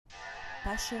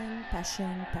Passion,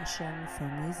 passion, passion for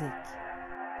music.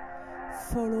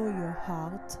 Follow your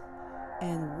heart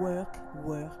and work,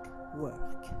 work,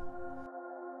 work.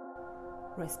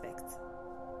 Respect.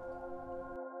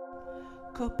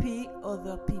 Copy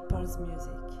other people's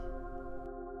music.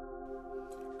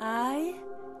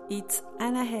 It's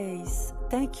Hanna Hayes.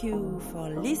 Thank you for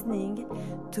listening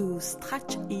to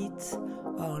Stretch It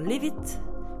or Leave It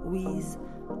with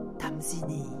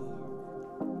Tamzini.